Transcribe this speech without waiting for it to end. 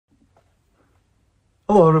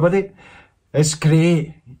Hello everybody. It's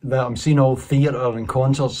great that I'm seeing all theatre and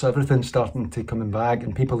concerts, everything starting to coming back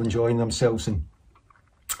and people enjoying themselves, and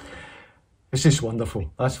it's just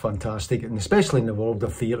wonderful. That's fantastic, and especially in the world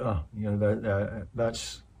of theatre, you know,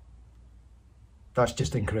 that's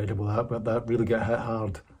just incredible. That really got hit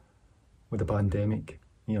hard with the pandemic,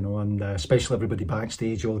 you know, and especially everybody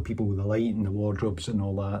backstage, all the people with the light and the wardrobes and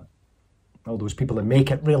all that, all those people that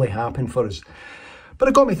make it really happen for us. But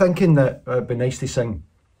it got me thinking that it'd be nice to sing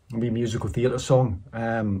a wee musical theatre song.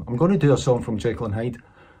 I'm going to do a song from Jekyll Hyde,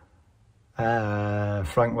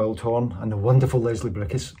 Frank Wildhorn and the wonderful Leslie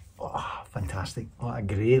Bricusse. Oh, fantastic. What a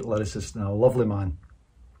great lyricist and a lovely man.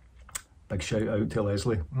 Big shout out to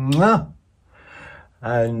Leslie. Mwah!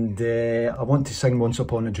 And I want to sing Once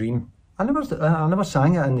Upon a Dream. I never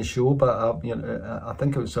sang it in the show, but you know, I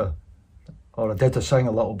think it was I sing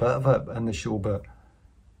a little bit of it in the show, but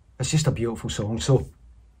it's just a beautiful song. So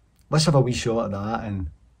let's have a wee shot at that,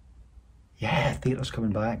 and yeah, theatre's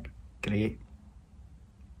coming back. Great.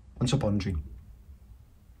 Once Upon a Dream.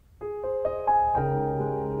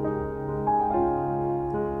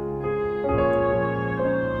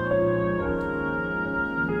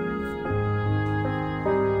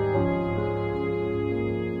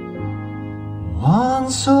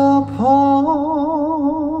 Once upon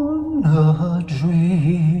a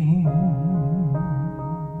dream,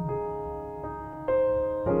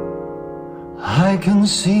 I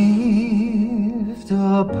conceived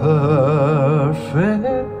a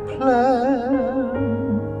perfect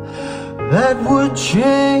plan that would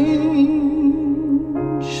change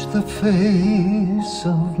the face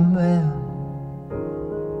of man.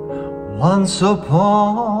 Once upon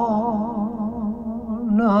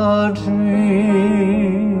a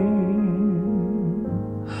dream,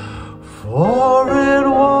 for it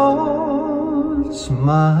was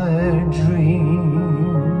my dream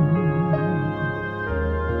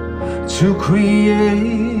to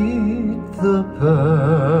create the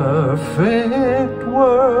perfect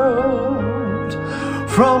world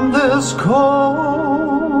from this cold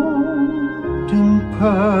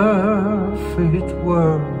imperfect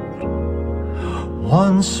world.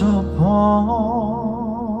 Once upon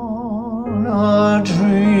a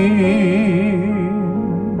dream,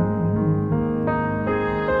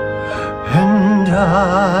 and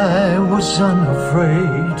I was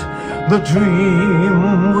unafraid. The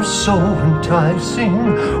dream was so enticing,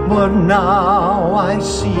 but now I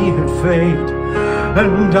see it fade,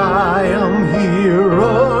 and I am here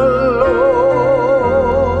alone.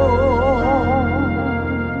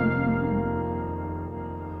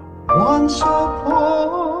 Once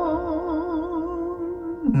upon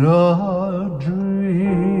a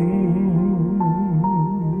dream,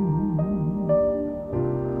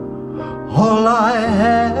 all I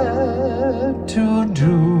had to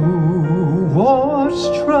do was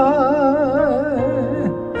try.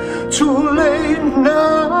 Too late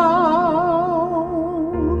now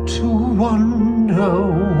to wonder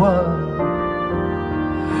why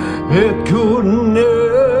it could never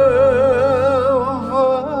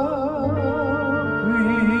be.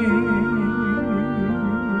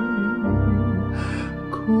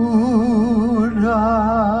 Could I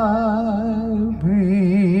begin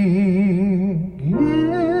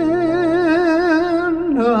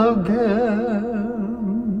again?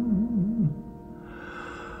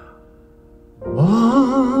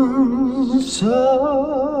 Once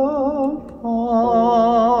upon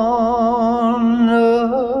a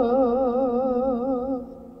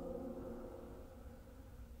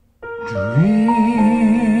dream.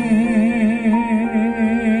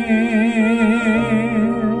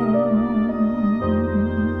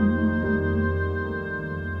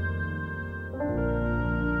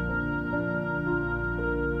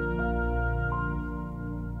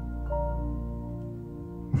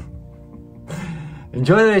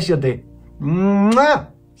 Enjoy the rest of your day. Mwah!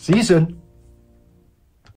 See you soon.